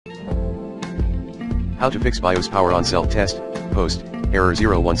How to fix BIOS power on self-test, post, error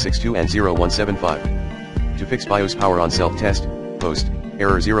 0162 and 0175. To fix BIOS power on self-test, post,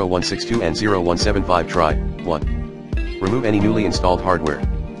 error 0162 and 0175 try, 1. Remove any newly installed hardware.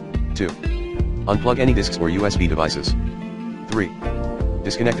 2. Unplug any disks or USB devices. 3.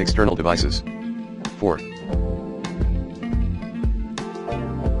 Disconnect external devices. 4.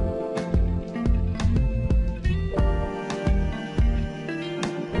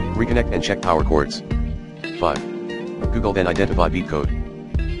 Reconnect and check power cords. 5. Google then identify beat code.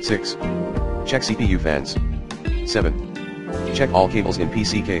 6. Check CPU fans. 7. Check all cables in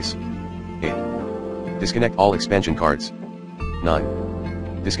PC case. 8. Disconnect all expansion cards.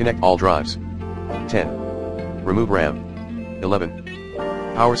 9. Disconnect all drives. 10. Remove RAM.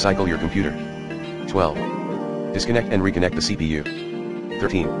 11. Power cycle your computer. 12. Disconnect and reconnect the CPU.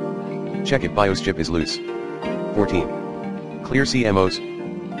 13. Check if BIOS chip is loose. 14. Clear CMOS.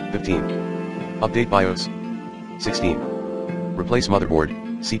 15. Update BIOS. 16. Replace motherboard,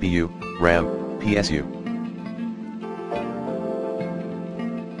 CPU, RAM, PSU.